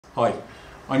Hi,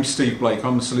 I'm Steve Blake.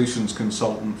 I'm the Solutions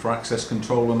Consultant for Access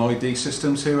Control and ID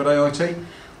Systems here at AIT.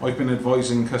 I've been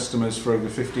advising customers for over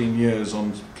 15 years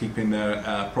on keeping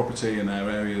their property and their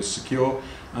areas secure,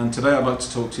 and today I'd like to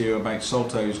talk to you about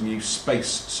SALTO's new space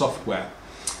software.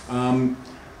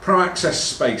 ProAccess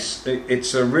Space,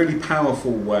 it's a really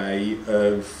powerful way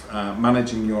of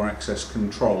managing your access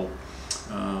control.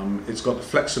 It's got the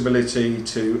flexibility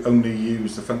to only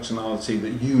use the functionality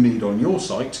that you need on your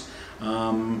site,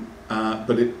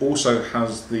 but it also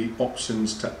has the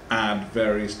options to add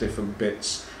various different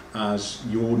bits as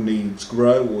your needs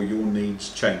grow or your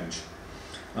needs change.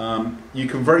 You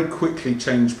can very quickly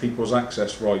change people's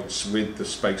access rights with the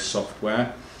space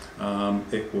software.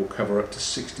 It will cover up to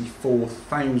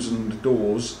 64,000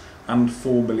 doors and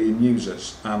 4 million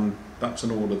users, and that's an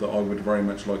order that I would very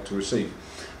much like to receive.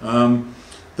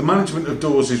 The management of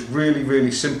doors is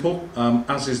really simple,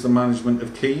 as is the management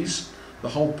of keys. The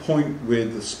whole point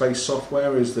with the space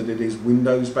software is that it is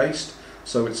Windows based,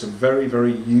 so it's a very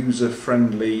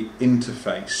user-friendly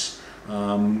interface.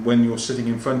 When you're sitting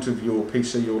in front of your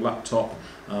PC, your laptop,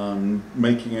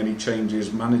 making any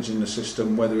changes, managing the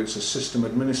system, whether it's a system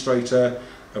administrator,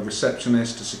 a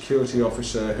receptionist, a security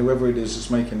officer, whoever it is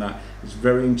that's making that, it's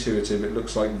very intuitive. It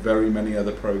looks like very many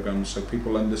other programs, so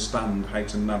people understand how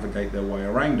to navigate their way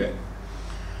around it.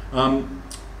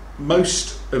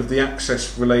 Most of the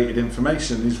access related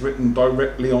information is written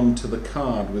directly onto the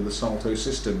card with the SALTO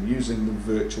system using the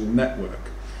virtual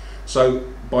network. So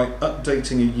by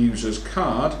updating a user's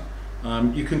card,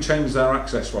 you can change their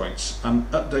access rights,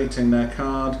 and updating their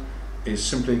card is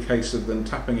simply a case of them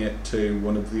tapping it to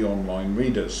one of the online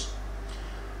readers.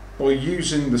 By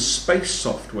using the space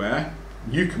software,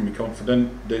 you can be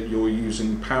confident that you're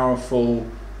using powerful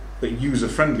but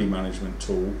user-friendly management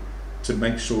tool to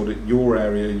make sure that your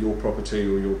area, your property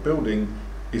or your building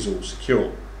is all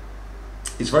secure.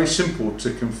 It's very simple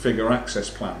to configure access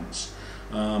plans.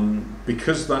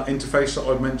 Because that interface that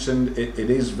I've mentioned, it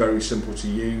is very simple to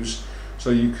use. So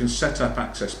you can set up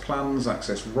access plans,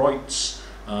 access rights,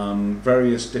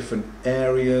 various different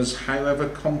areas, however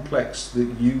complex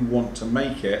that you want to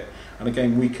make it. And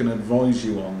again, we can advise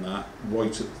you on that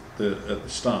right at the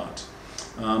start.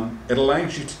 It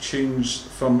allows you to choose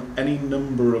from any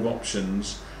number of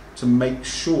options to make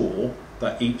sure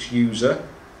that each user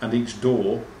and each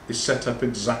door is set up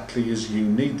exactly as you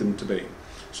need them to be.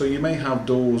 So you may have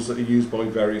doors that are used by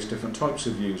various different types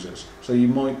of users. So you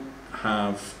might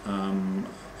have,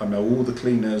 I know, all the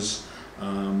cleaners,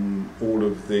 all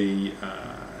of the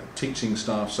teaching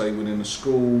staff, say within a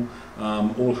school,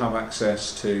 all have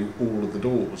access to all of the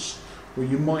doors. Well,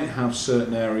 you might have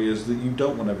certain areas that you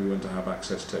don't want everyone to have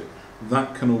access to.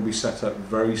 That can all be set up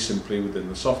very simply within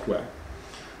the software.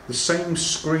 The same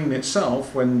screen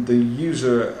itself, when the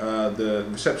user, the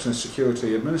receptionist,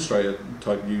 security administrator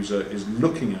type user is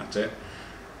looking at it,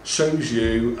 shows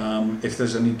you if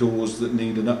there's any doors that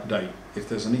need an update, if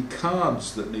there's any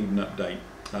cards that need an update,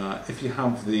 if you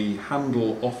have the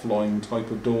handle offline type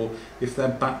of door, if their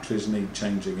batteries need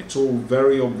changing. It's all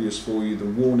very obvious for you. The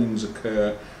warnings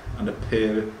occur and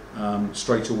appear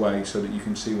straight away so that you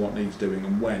can see what needs doing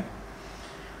and when.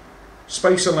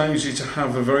 Space allows you to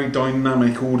have a very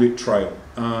dynamic audit trail,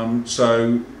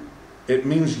 so it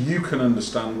means you can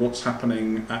understand what's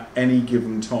happening at any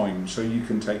given time. So you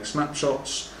can take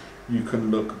snapshots, you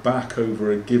can look back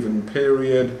over a given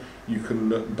period, you can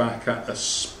look back at a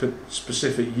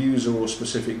specific user or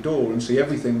specific door and see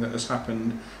everything that has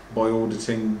happened by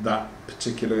auditing that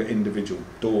particular individual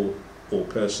door or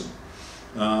person.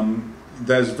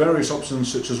 There's various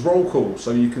options such as roll call,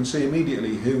 so you can see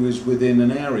immediately who is within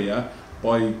an area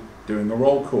by doing a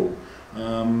roll call.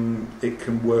 It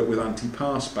can work with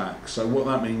anti-passback, so what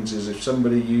that means is if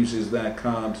somebody uses their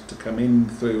card to come in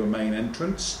through a main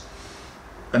entrance,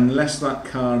 unless that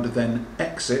card then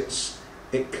exits,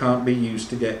 it can't be used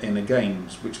to get in again,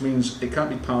 which means it can't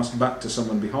be passed back to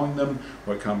someone behind them,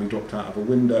 or it can't be dropped out of a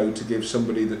window to give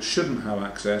somebody that shouldn't have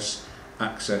access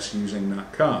using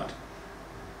that card.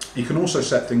 You can also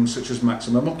set things such as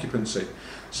maximum occupancy.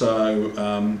 So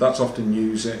that's often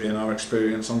used in our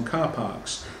experience on car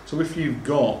parks. So if you've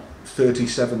got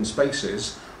 37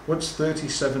 spaces, once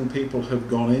 37 people have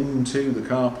gone into the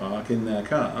car park in their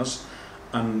cars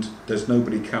and there's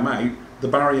nobody come out, the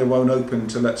barrier won't open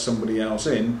to let somebody else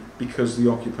in because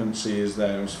the occupancy is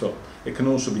there as full. It can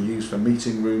also be used for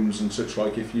meeting rooms and such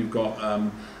like if you've got,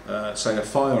 say, a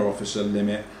fire officer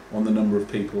limit on the number of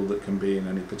people that can be in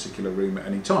any particular room at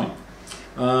any time.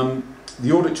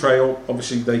 The audit trail,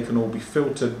 obviously they can all be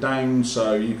filtered down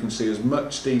so you can see as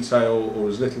much detail or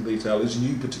as little detail as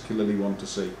you particularly want to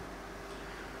see.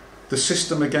 The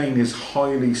system again is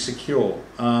highly secure.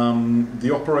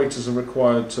 The operators are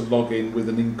required to log in with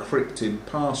an encrypted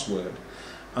password,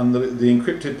 and the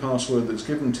encrypted password that's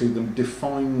given to them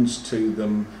defines to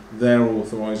them their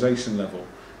authorization level.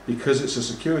 Because it's a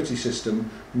security system,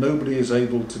 nobody is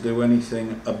able to do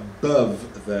anything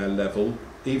above their level,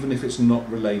 even if it's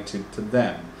not related to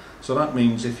them. So that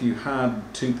means if you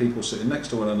had two people sitting next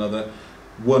to one another,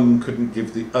 one couldn't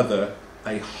give the other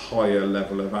a higher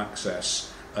level of access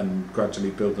and gradually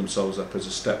build themselves up as a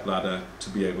step ladder to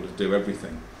be able to do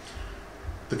everything.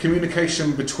 The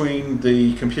communication between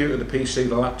the computer, the PC,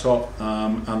 the laptop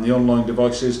and the online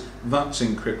devices, that's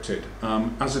encrypted,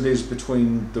 as it is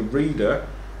between the reader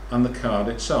and the card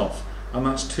itself, and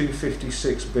that's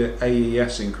 256-bit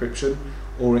AES encryption,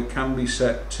 or it can be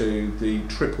set to the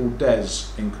triple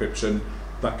DES encryption.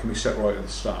 That can be set right at the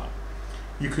start.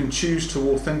 You can choose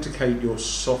to authenticate your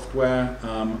software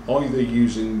either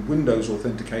using Windows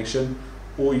authentication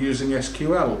or using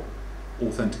SQL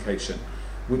authentication,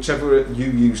 whichever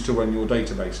you use to run your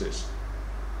databases.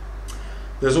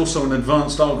 There's also an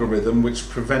advanced algorithm which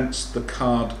prevents the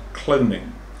card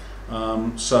cloning.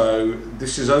 So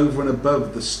this is over and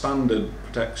above the standard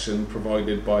protection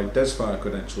provided by DESFire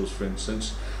credentials, for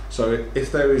instance. So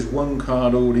if there is one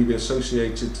card already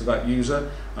associated to that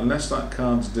user, unless that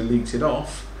card's deleted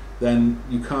off, then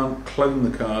you can't clone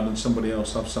the card and somebody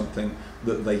else have something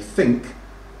that they think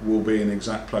will be an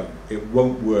exact clone. It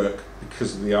won't work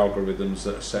because of the algorithms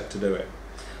that are set to do it.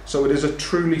 So it is a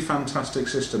truly fantastic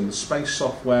system. The Space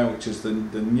software, which is the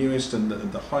newest and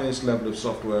the highest level of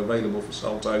software available for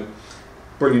SALTO,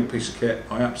 brilliant piece of kit.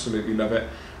 I absolutely love it.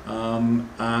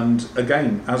 And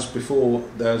again, as before,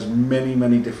 there's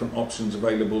many different options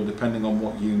available depending on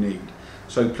what you need.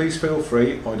 So please feel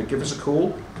free either give us a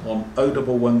call on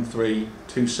 0113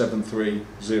 273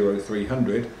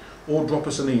 0300 or drop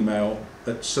us an email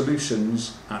at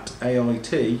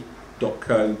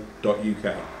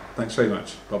solutions@ait.co.uk. Thanks very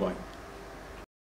much. Bye bye.